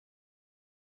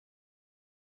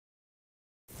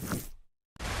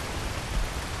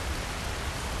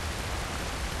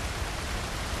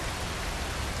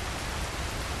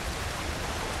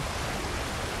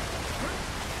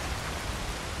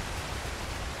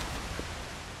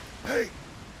Hey!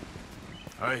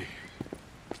 Hey.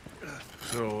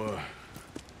 So,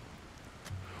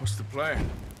 what's the plan?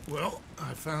 Well,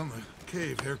 I found the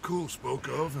cave Hercule spoke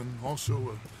of, and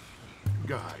also a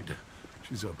guide.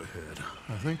 She's up ahead.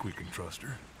 I think we can trust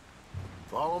her.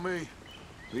 Follow me.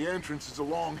 The entrance is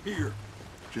along here.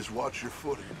 Just watch your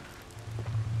footing.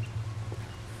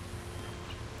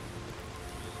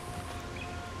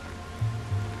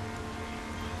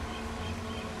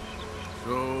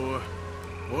 So,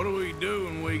 what do we do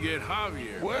when we get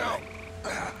Javier? Well,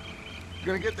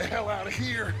 gonna get the hell out of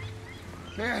here.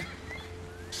 Man,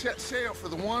 set sail for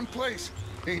the one place.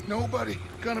 Ain't nobody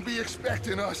gonna be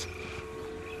expecting us.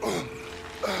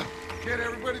 Get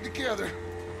everybody together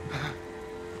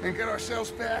and get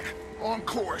ourselves back on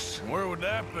course. Where would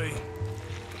that be?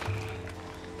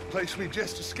 Place we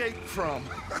just escaped from.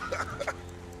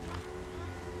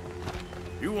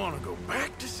 You want to go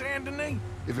back to Saint Denis?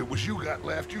 If it was you got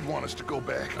left, you'd want us to go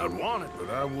back. I'd want it, but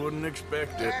I wouldn't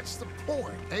expect it. That's the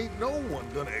point. Ain't no one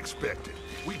gonna expect it.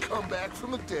 We come back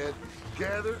from the dead,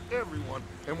 gather everyone,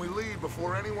 and we leave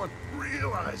before anyone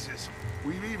realizes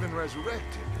we've even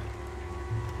resurrected.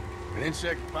 An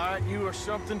insect bite you or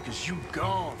something? Cause you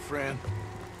gone, friend.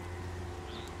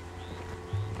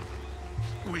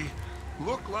 We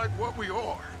look like what we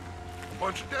are. A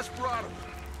bunch of desperados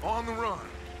on the run.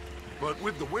 But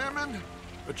with the women,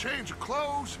 a change of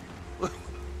clothes,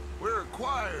 we're a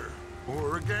choir,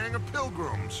 or a gang of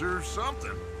pilgrims, or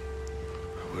something.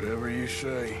 Whatever you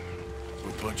say.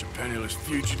 A bunch of penniless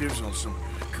fugitives on some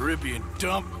Caribbean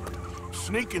dump,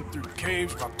 sneaking through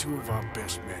caves while two of our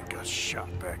best men got shot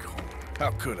back home.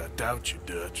 How could I doubt you,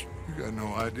 Dutch? You got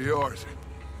no idea, Arthur.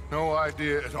 No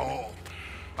idea at all.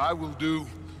 I will do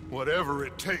whatever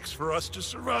it takes for us to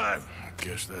survive. I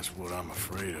guess that's what I'm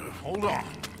afraid of. Hold on.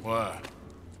 Why?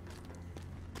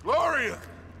 Gloria!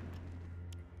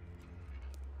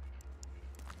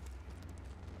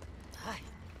 Ay,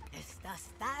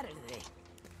 estás tarde.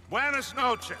 Buenas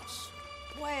noches.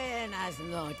 Buenas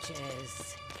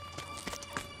noches.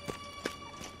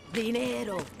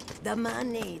 Dinero, the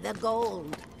money, the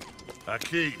gold.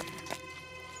 Aquí.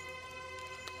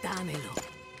 Dámelo.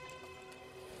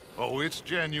 Oh, it's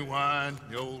genuine,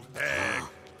 the old hag.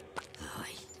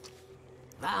 Ay.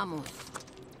 Vamos.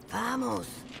 Vamos.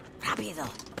 Rápido.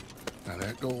 Now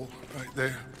that gold right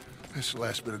there, that's the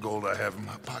last bit of gold I have in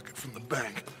my pocket from the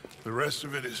bank. The rest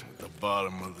of it is... The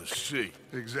bottom of the sea.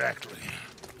 Exactly.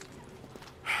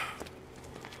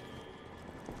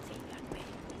 Síganme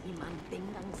y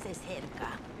manténganse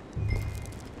cerca.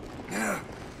 A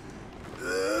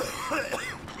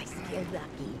izquierda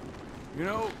aquí. You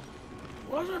know,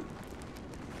 wasn't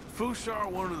Fusar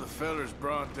one of the fellers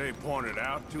Bronte pointed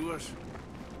out to us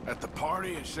at the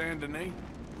party in Saint Denis?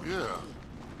 Yeah.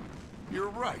 You're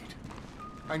right.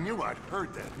 I knew I'd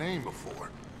heard that name before.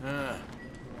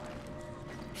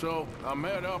 So, I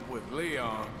met up with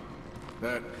Leon.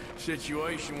 That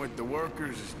situation with the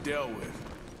workers is dealt with.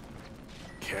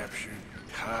 Captured,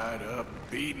 tied up,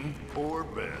 beaten. Poor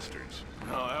bastards.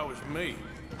 No, that was me.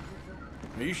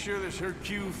 Are you sure this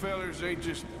Hercule fellers ain't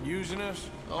just using us?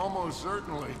 Almost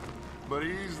certainly. But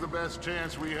he's the best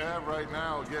chance we have right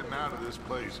now of getting out of this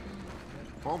place.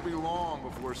 Won't be long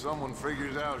before someone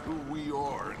figures out who we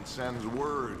are and sends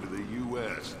word to the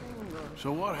U.S.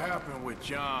 So what happened with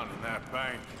John in that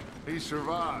bank? He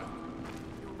survived.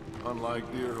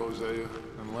 Unlike dear Hosea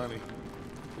and Lenny.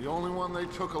 The only one they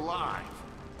took alive.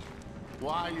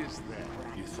 Why is that,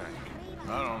 you think?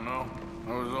 I don't know.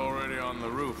 I was already on the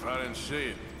roof. I didn't see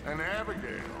it. And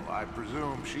Abigail, I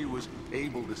presume she was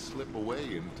able to slip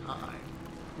away in time.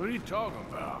 What are you talking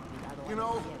about? You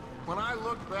know, when I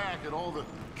look back at all the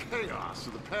chaos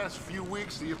of the past few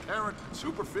weeks, the apparent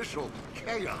superficial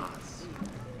chaos,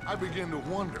 I begin to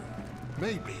wonder,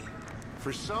 maybe,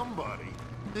 for somebody,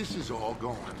 this is all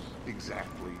going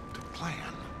exactly to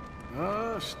plan.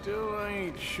 Still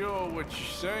ain't sure what you're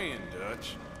saying,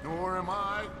 Dutch. Nor am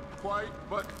I, quite,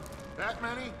 but that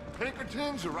many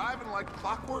Pinkertons arriving like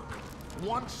clockwork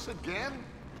once again?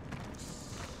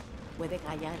 Puede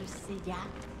callarse ya.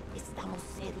 Estamos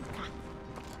cerca.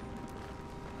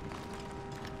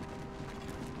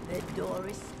 The door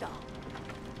is stopped.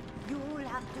 You'll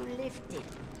have to lift it.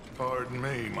 Pardon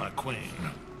me, my queen.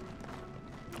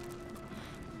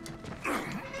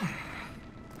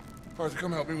 Arthur,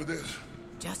 come help me with this.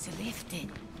 Just lift it.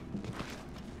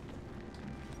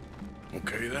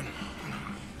 Okay, then.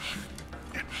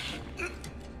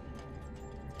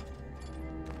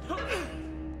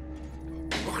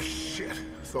 Oh, shit.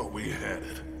 Thought we had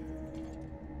it.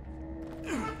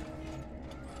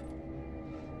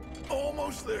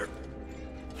 Almost there.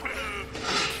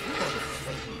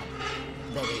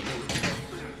 Very good.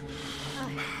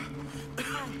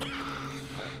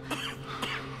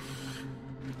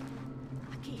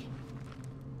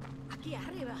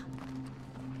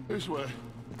 This way.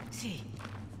 See,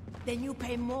 then you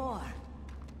pay more.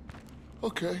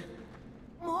 Okay.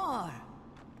 More.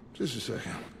 Just a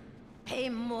second. Pay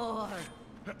more.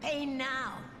 Pay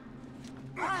now.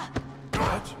 Ah!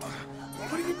 Dutch?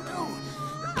 What are you doing?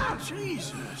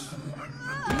 Jesus.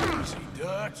 Easy,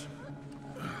 Dutch.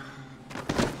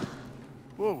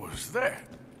 What was that?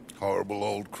 Horrible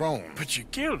old crone. But you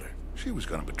killed her. She was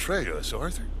gonna betray us,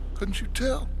 Arthur. Couldn't you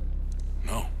tell?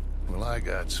 No. Well, I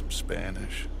got some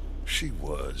Spanish. She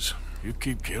was. You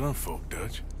keep killing folk,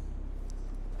 Dutch.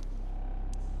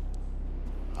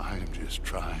 I'm just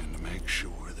trying to make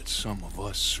sure that some of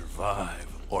us survive,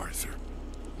 Arthur.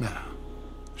 Now,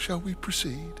 shall we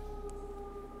proceed?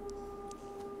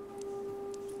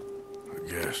 I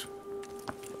guess.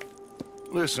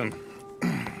 Listen,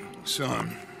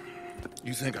 son,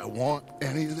 you think I want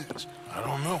any of this? I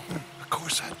don't know. Of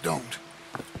course I don't.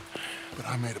 But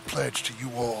I made a pledge to you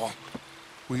all.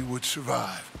 We would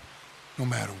survive, no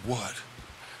matter what.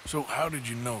 So how did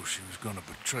you know she was gonna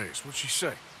betray us? What'd she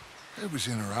say? It was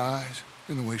in her eyes,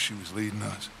 in the way she was leading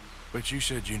us. But you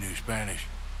said you knew Spanish.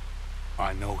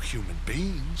 I know human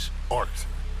beings, Arthur.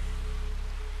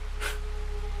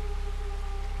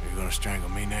 Are you gonna strangle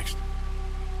me next?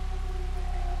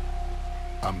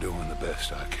 I'm doing the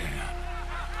best I can.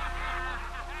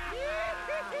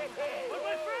 But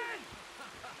my friend!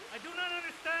 I do not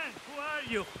understand. Who are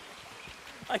you?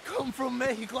 I come from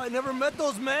Mexico. I never met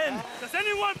those men. Does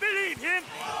anyone believe him?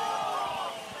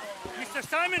 Mr.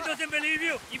 Simon doesn't believe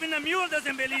you. Even the mule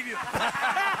doesn't believe you.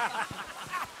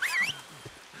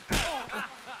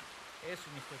 Eso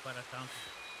no fue para tanto.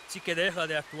 Sí que deja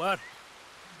de actuar.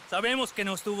 Sabemos que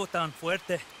no estuvo tan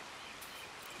fuerte.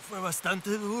 Fue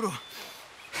bastante duro.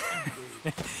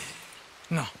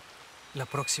 No, la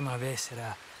próxima vez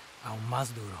será aún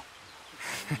más duro.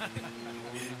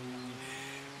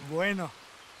 Bueno,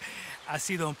 ha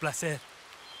sido un placer.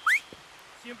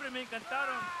 Siempre me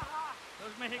encantaron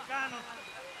los mexicanos.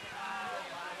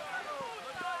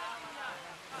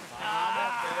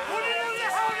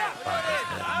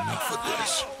 Enough of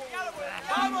this.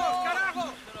 ¡Vamos,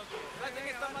 carajo!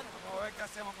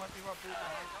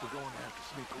 We're going to have to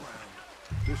sneak around.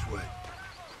 This way.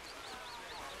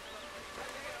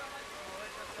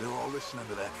 They're all listening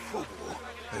to that football.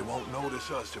 They won't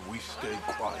notice us if we stay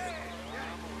quiet.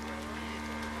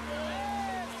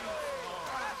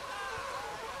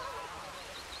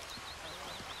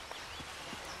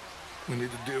 We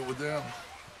need to deal with them.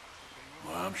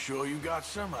 Well, I'm sure you got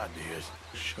some ideas.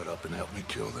 Shut up and help me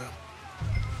kill them.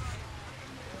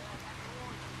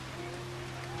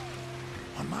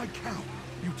 On my count,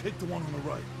 you take the one on the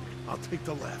right. I'll take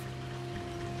the left.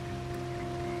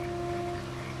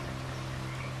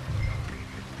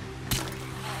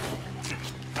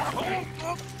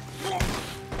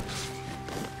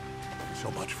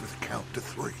 So much for the count to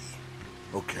 3.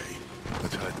 Okay,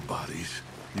 let's hide the bodies.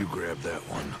 You grab that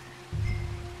one.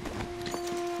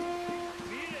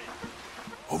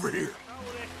 Over here.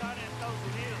 Acabo de estar en Estados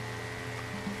Unidos.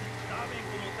 ¿Saben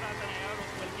cómo tratan a los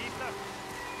huelguistas?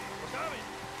 ¿Lo saben?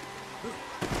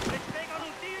 ¡Les pegan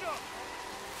un tiro!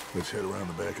 Let's head around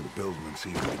the back of the building and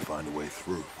see if we can find a way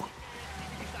through.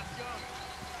 Civilización.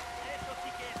 Eso sí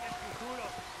que es el futuro.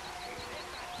 Esta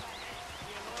es la ley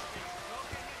y el orden. Lo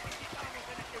que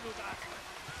necesitamos en este lugar.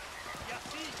 Y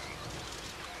así es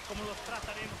como los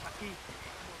trataremos aquí.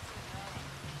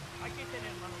 Hay que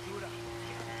tener mano dura.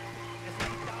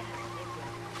 Necesitamos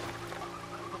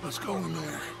orden. Let's go in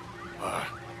there.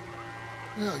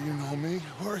 Yeah, you know me.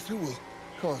 Arthur will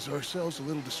cause ourselves a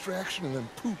little distraction and then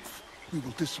poof, we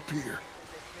will disappear.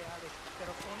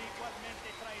 Pero son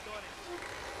igualmente traidores.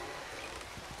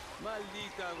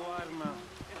 Maldita Guarma.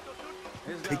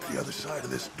 Take the other side of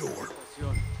this door.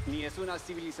 Ni es una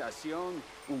civilización,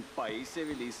 un país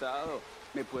civilizado.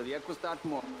 Me podría costar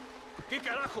como... ¿Qué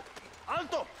carajo?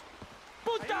 ¡Alto!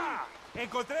 ¡Puta!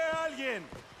 ¡Encontré a alguien!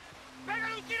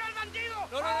 ¡Pégale un tiro al bandido!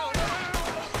 No.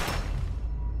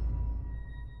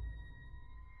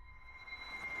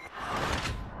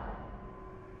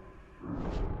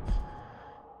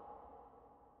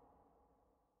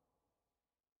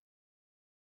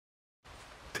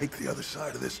 Take the other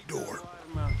side of this door.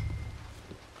 Guarma.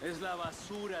 Es la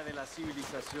basura de la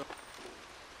civilización.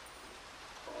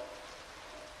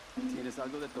 ¿Tienes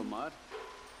algo de tomar?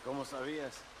 ¿Cómo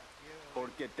sabías?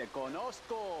 Porque te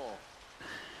conozco.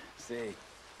 Sí,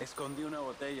 escondí una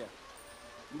botella.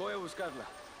 Voy a buscarla.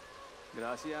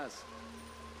 Gracias.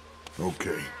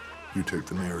 Okay, you take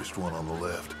the nearest one on the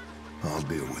left. I'll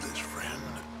deal with his friend.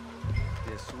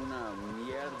 Es una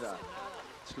mierda.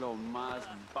 Es lo más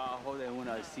bajo de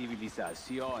una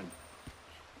civilización.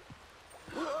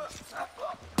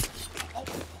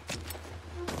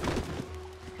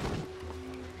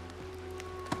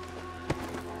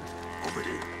 Over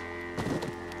here.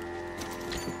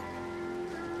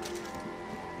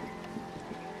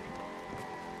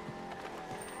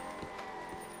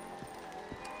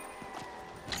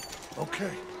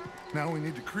 Okay, now we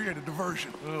need to create a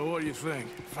diversion. What do you think?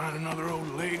 Find another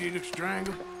old lady to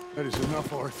strangle? That is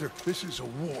enough, Arthur. This is a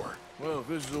war. Well, if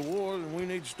this is a war, then we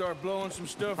need to start blowing some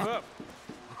stuff up.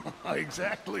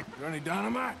 Exactly. Got any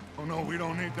dynamite? Oh, no, we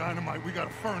don't need dynamite. We got a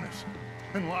furnace.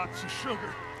 And lots of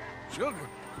sugar. Sugar?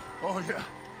 Oh, yeah.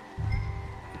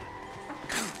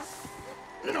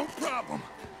 No problem.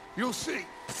 You'll see.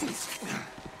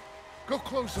 Go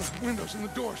close the windows and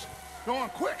the doors. Go on,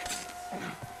 quick.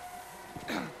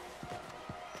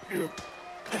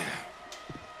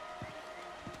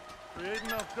 Create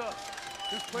enough dust.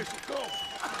 This place will go.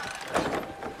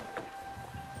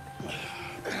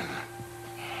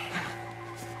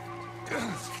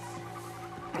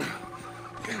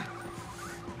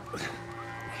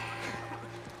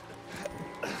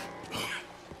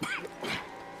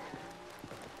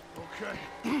 Okay.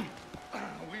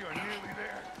 We are nearly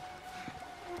there.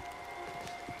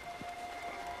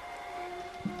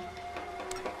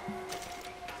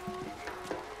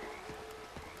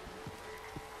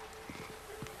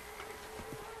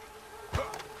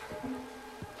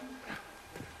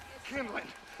 Kindling.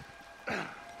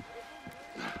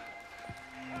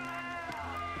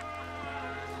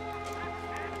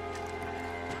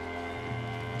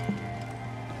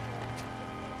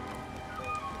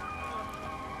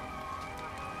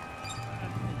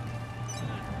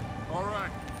 All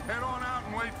right, head on out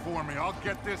and wait for me. I'll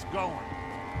get this going.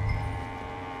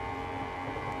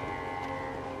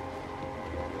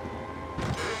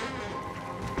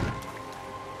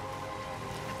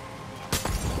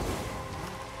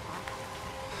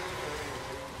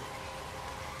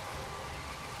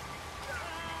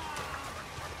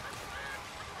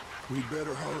 We'd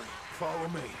better hurry. Follow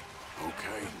me.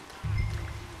 Okay.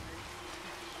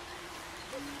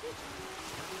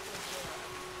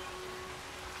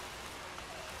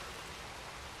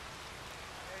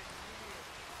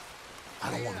 I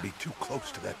don't want to be too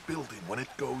close to that building when it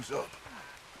goes up.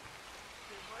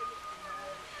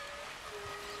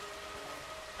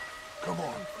 Come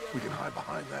on, we can hide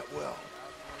behind that well.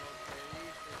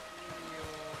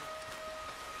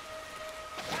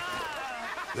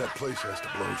 That place has to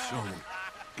blow soon.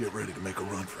 Get ready to make a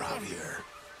run for Javier.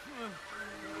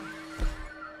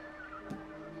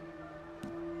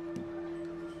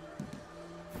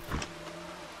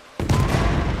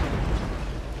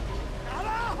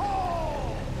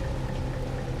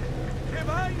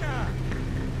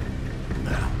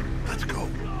 Now, let's go.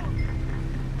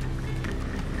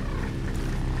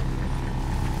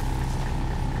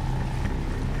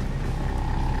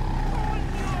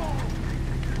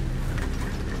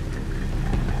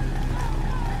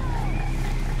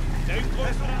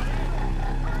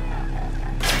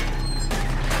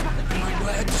 I'm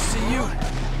glad to see you.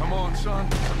 Come on, son.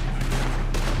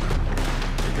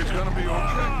 It's gonna be okay.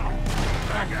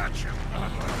 I got you.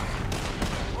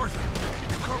 Arthur,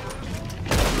 you cover us.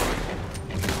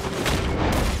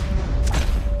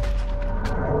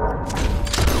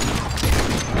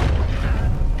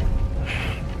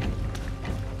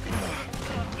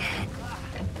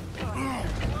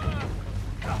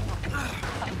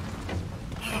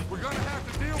 We're gonna have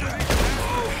to deal with these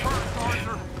assholes first,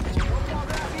 Arthur.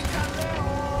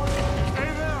 Stay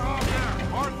there, Javier.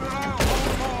 Arthur and I'll hold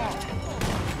them off.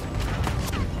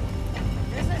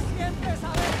 ¿Qué se siente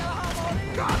saber que vas a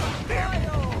morir? God damn it.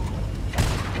 caballo?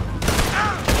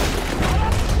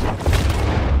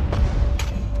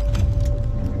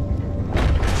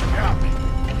 Got me.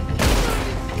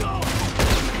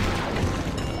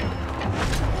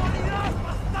 ¡Morirás,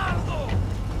 bastardo!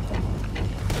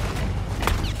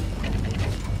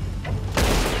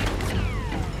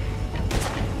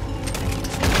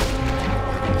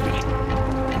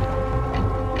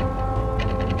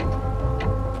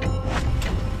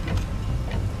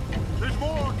 There's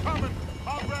more coming.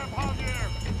 I'll grab Javier.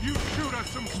 You shoot us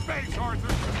some space,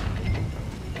 Arthur.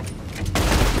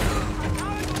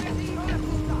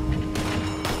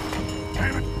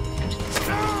 Damn it.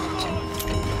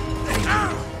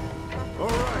 All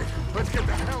right, let's get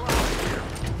the hell out of here.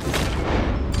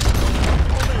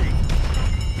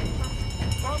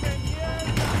 ¡Come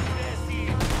mierda,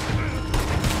 imbécil!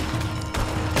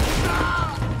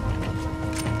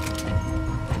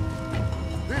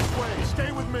 This way,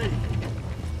 stay with me.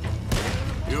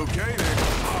 You okay there?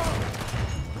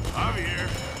 Javier.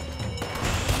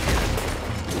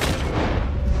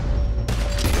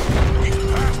 He's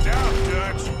passed out,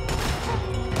 Dutch.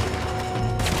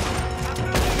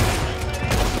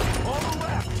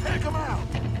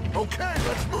 Okay,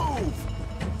 let's move!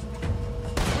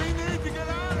 We need to get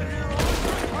out of here,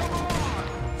 Arthur! Come on!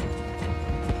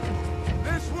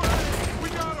 This way! We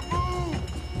gotta move!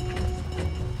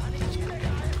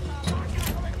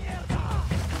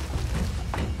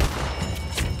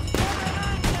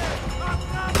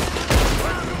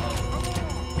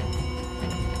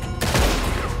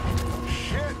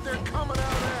 Shit, they're coming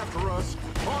out after us!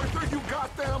 Arthur, you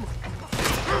got them?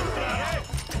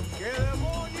 ¡Qué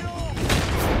demonio!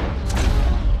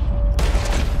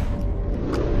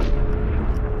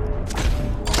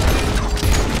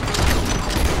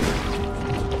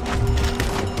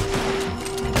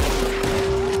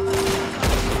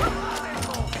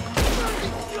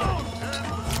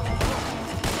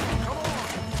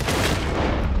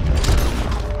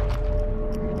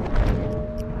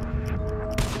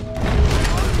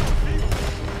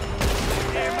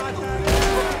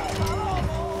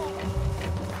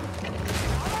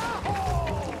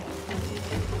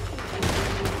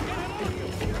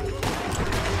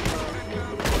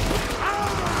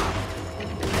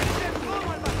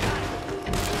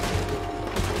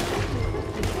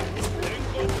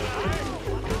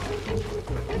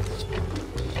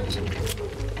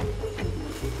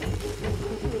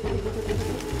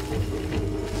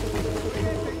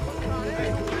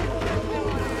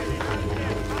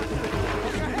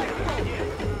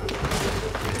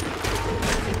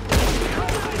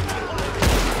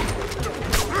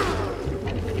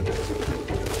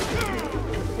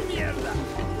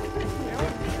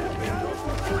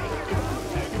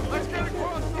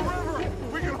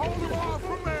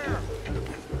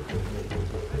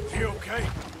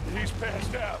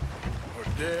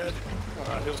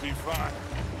 He'll be fine.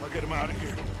 I'll get him out of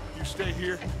here. You stay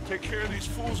here, take care of these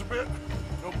fools a bit.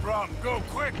 No problem. Go,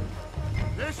 quick!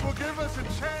 This will give us a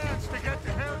chance to get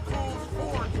to Hercule's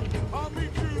fort. I'll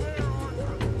meet you there,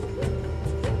 Arthur.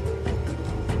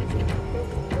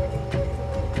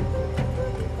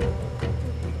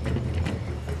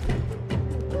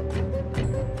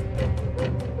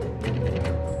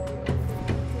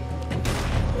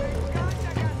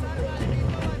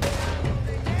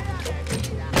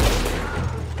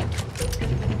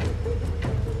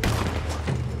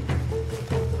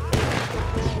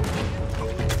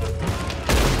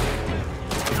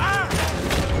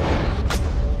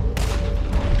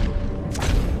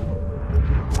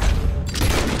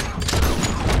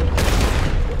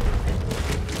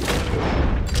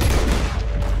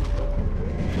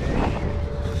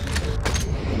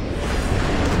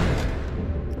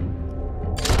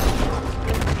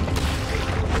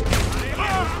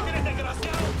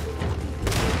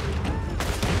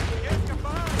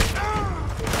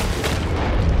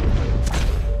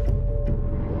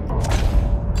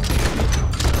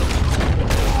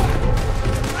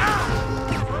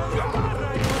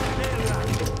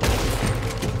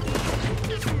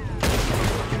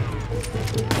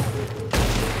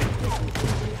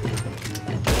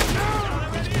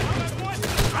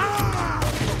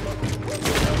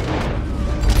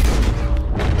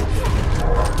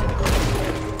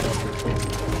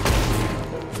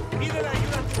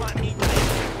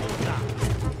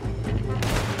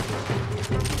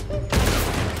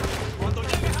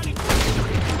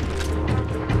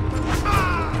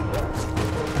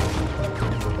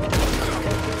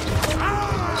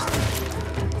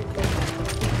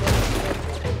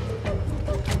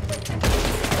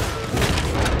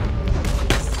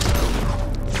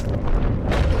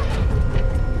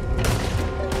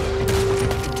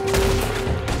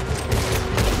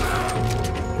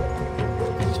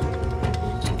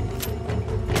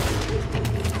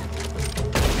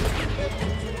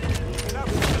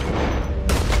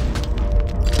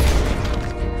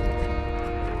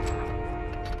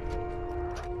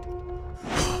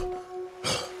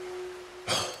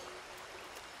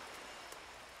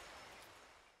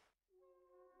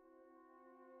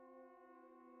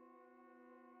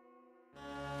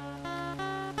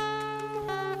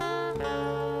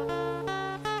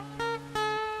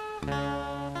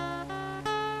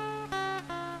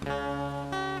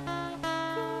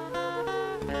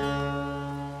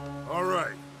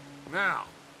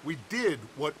 We did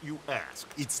what you asked.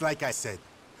 It's like I said.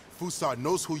 Fussar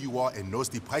knows who you are and knows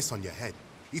the price on your head.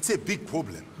 It's a big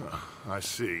problem. I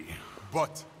see.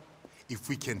 But if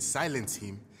we can silence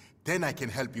him, then I can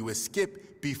help you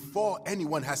escape before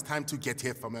anyone has time to get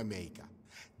here from America.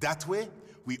 That way,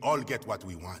 we all get what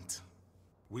we want.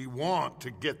 We want to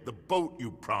get the boat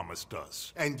you promised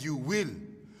us. And you will.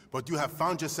 But you have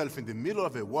found yourself in the middle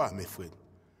of a war, my friend.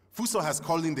 Fussar has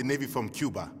called in the Navy from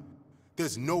Cuba.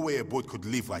 There's no way a boat could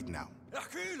leave right now.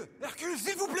 Hercule! Hercule,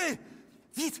 s'il vous plaît!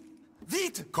 Vite!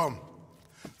 Vite! Come.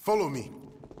 Follow me.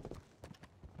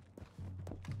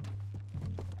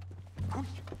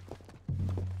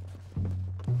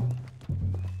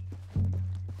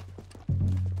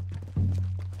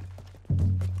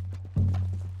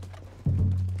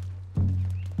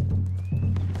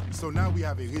 So now we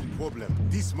have a real problem.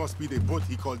 This must be the boat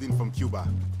he called in from Cuba.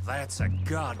 That's a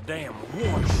goddamn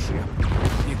warship.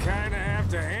 You kinda have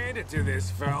to hand it to this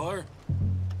feller.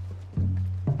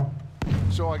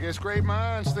 So I guess great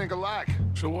minds think alike.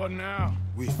 So what now?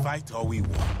 We fight or we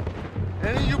war.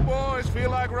 Any of you boys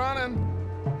feel like running?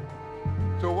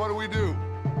 So what do we do?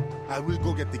 I will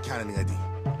go get the cannon ready.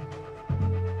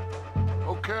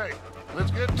 Okay,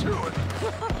 let's get to it.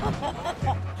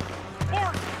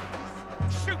 Mark!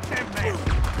 Shoot them, man!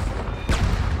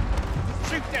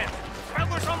 Shoot them!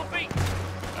 Fellas on the beat!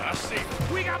 I see.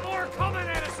 We got more coming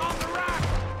at us on the right!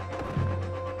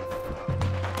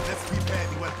 Let's prepare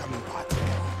the welcoming party.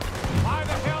 Why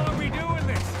the hell are we doing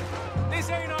this? This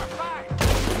ain't our fight. Do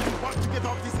you want to get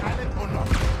off this island or not?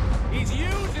 He's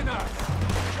using us.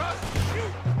 Just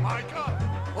shoot, Micah!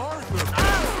 Arthur!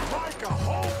 Micah,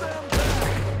 hold them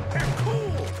back! They're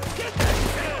cool! Get that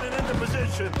cannon into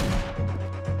position!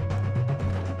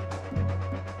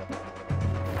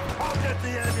 I'll get the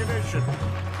ammunition!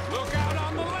 Look out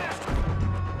on the left.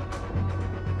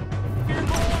 Here,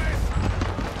 boys.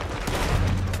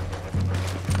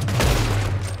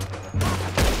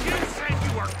 You said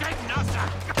you were getting us a...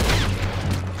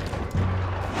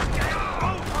 Get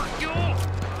over, you!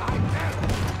 I can!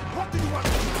 What do you want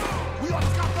to do? We are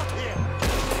scuffed up here!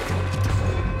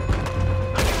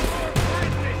 I got more blood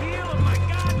in the heel of my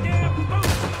goddamn boot!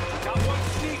 Got one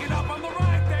sneaking up on the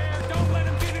right there. Don't let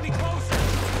him get any closer.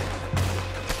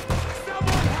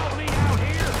 Someone help me out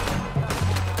here!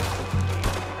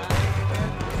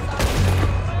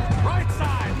 Right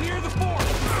side, near the fort.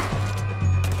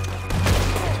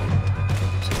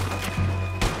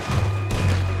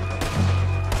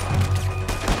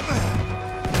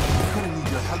 I'm gonna need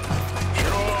your help, my friend.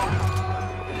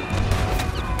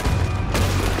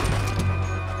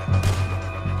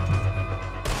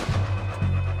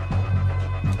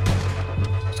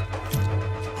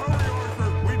 Hurry,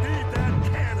 Arthur! We need that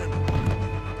cannon!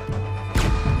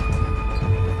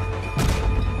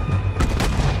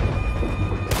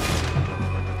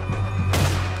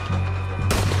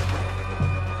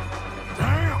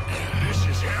 Damn, this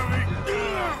is heavy.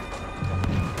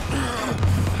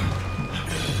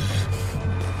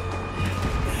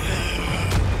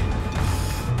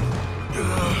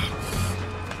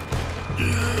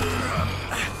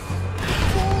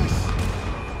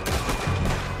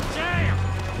 Damn!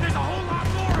 There's a whole lot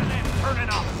more of them turning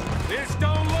up! This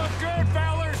don't look good,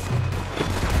 fellas.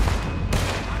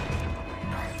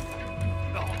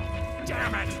 Oh,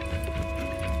 damn it!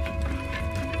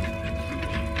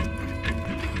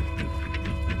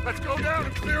 Let's go down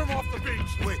and clear them off the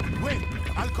beach! Wait,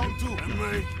 I'll come too. And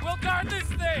me. We'll guard this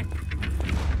thing!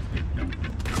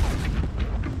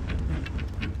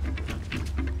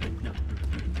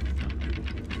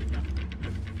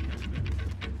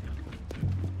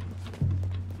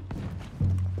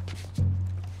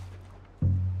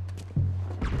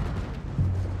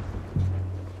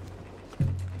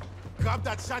 Grab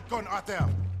that shotgun, Arthur.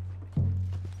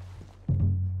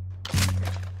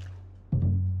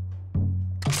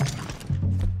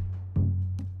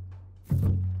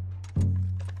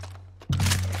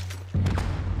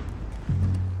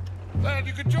 Glad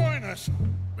you could join us.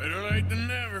 Better late than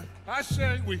never. I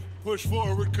say we push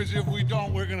forward, because if we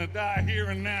don't, we're gonna die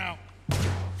here and now.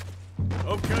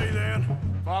 Okay, then.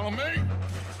 Follow me?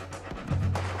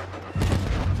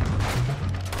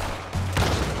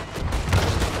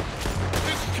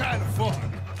 This is kind of fun.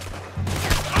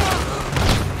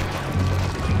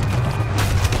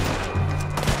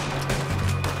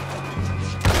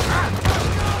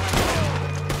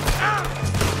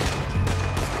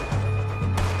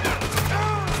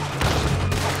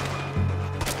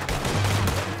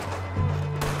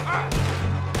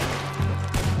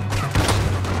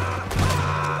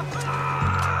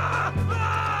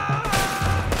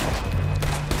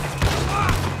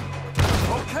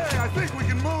 Okay, I think we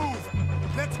can move.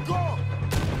 Let's go!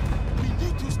 We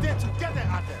need to stay together,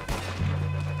 Arthur.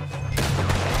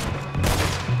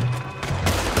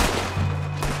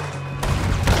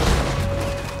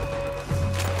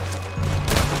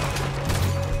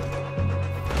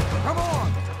 Come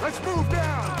on, let's move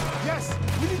down. Yes,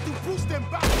 we need to push them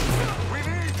back. We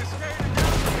need to stay together.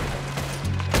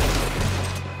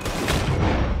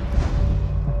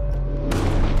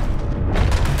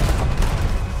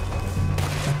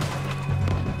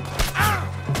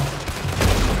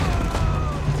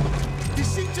 The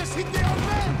ship just hit their own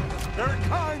men. Very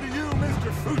kind of you,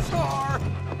 Mr. Fusar.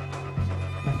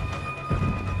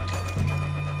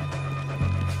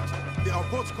 There are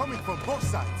boats coming from both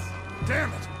sides.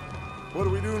 Damn it. What do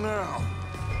we do now?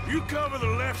 You cover the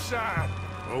left side.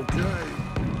 Okay.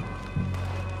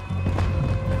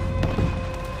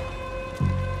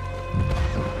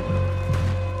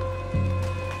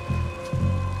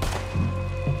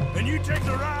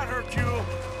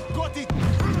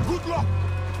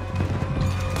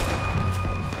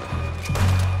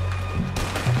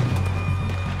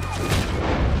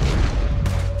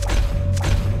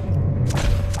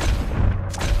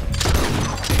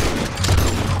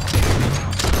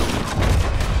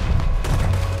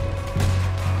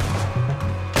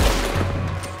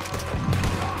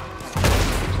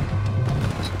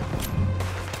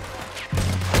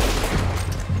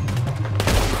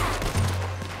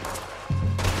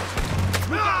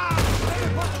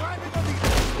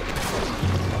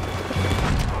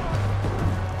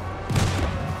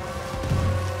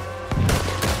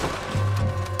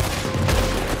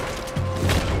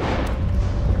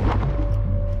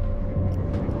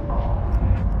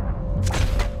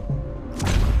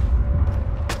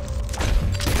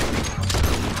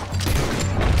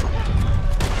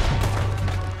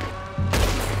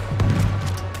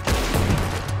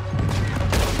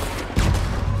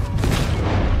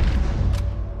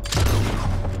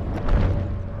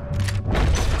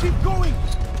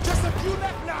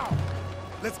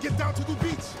 get down to the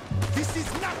beach. This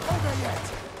is not over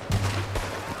yet.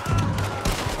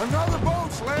 Another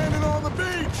boat's landing on the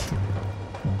beach!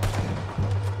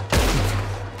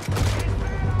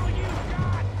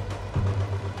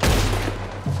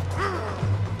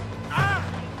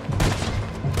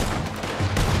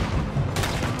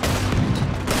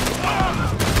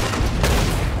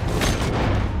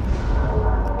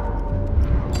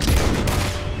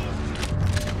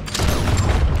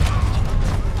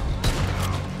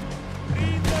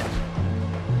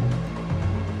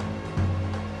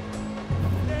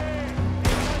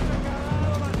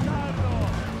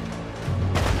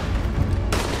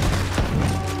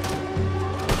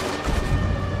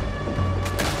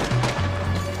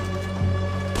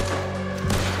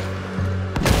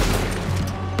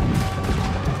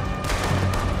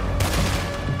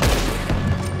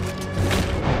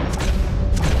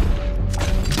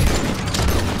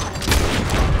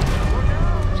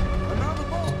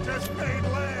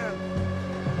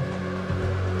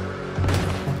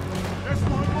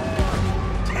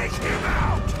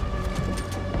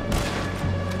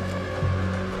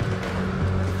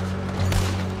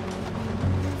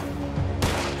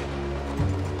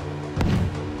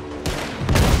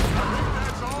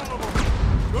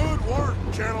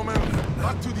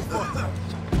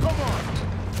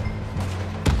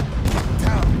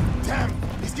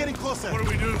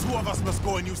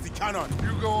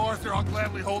 You go, Arthur. I'll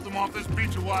gladly hold them off this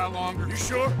beach a while longer. You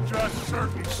sure? Just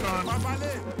certain, son. You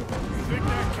think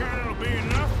that cannon will be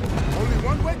enough? Only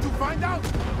one way to find out.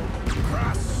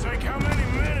 Christ's sake, how many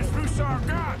men has Fusar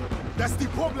got? That's the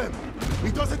problem.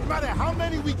 It doesn't matter how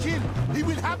many we kill. He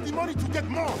will have the money to get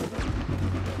more.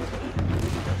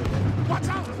 Watch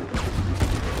out!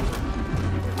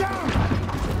 Down!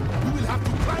 We will have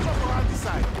to climb up around the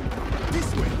side.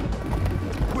 This way.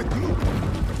 With me.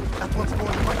 That one's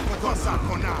going right for Gonzal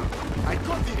for now. I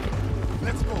got him.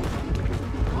 Let's go.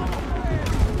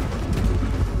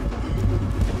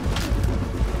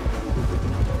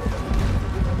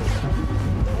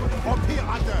 Up here,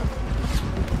 Arthur.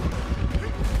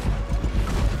 Beat,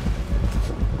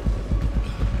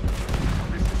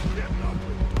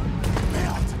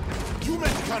 you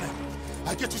man the cannon.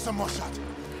 I'll get you some more shot.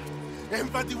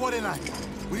 Invade the water line.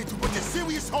 We need to put a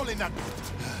serious hole in that boat.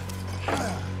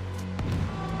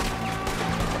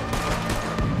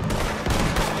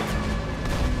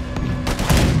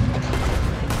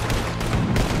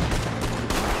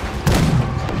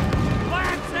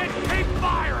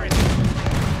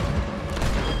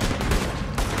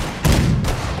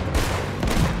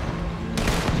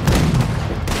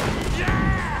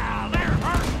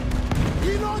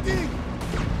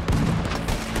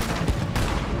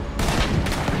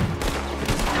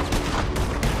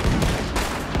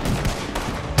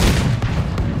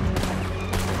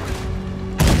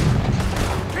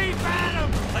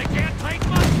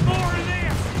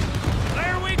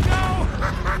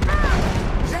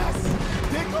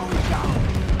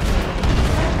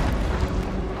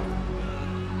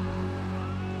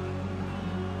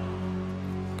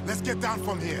 Down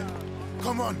from here.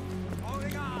 Come on.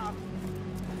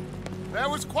 That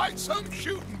was quite some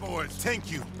shooting, boys.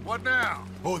 Thank you. What now?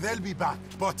 Oh, they'll be back.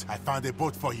 But I found a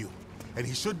boat for you. And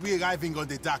he should be arriving on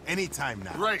the dock any time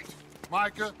now. Great.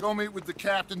 Micah, go meet with the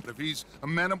captain. If he's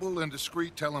amenable and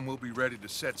discreet, tell him we'll be ready to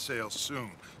set sail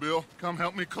soon. Bill, come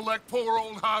help me collect poor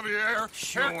old Javier.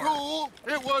 Sure. Hercule,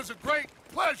 it was a great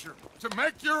pleasure to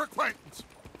make your acquaintance.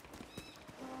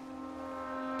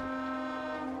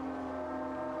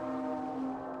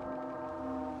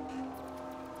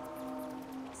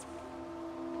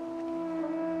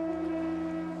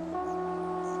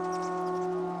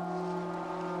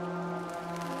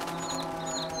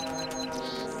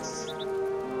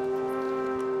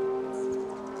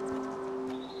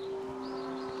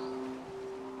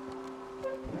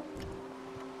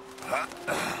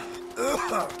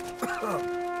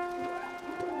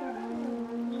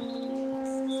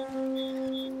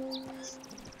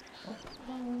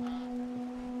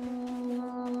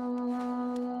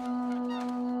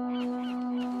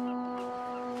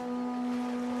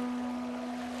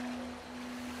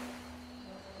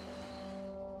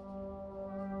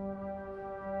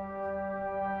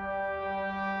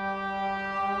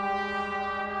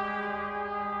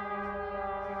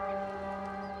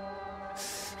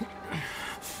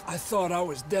 I thought I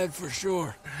was dead for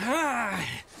sure.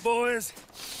 Boys,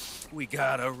 we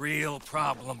got a real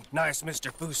problem. Nice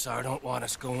Mr. Fusar don't want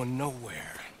us going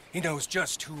nowhere. He knows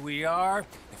just who we are.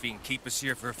 If he can keep us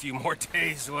here for a few more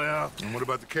days, well... And what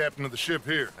about the captain of the ship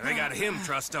here? They got him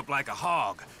trussed up like a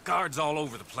hog. Guards all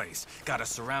over the place. Got us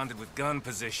surrounded with gun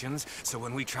positions, so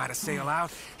when we try to sail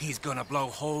out, he's gonna blow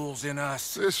holes in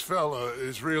us. This fella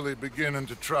is really beginning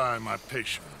to try my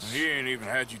patience. He ain't even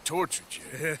had you tortured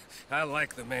yet. I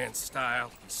like the man's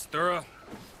style. He's thorough,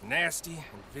 nasty,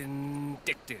 and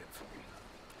vindictive.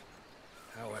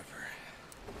 However,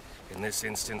 in this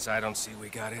instance, I don't see we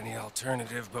got any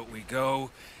alternative, but we go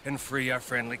and free our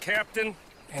friendly captain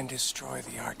and destroy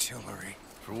the artillery.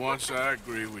 For once, I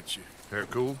agree with you. They're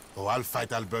cool? Oh, I'll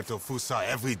fight Alberto Fusa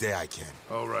every day I can.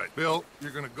 All right. Bill,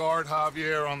 you're gonna guard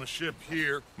Javier on the ship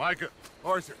here. Micah,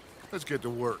 Arthur, let's get to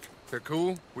work. They're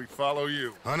cool? We follow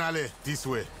you. Honale, this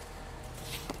way.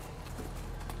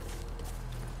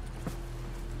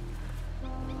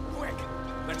 Quick!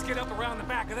 Let's get up around the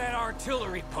back of that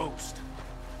artillery post.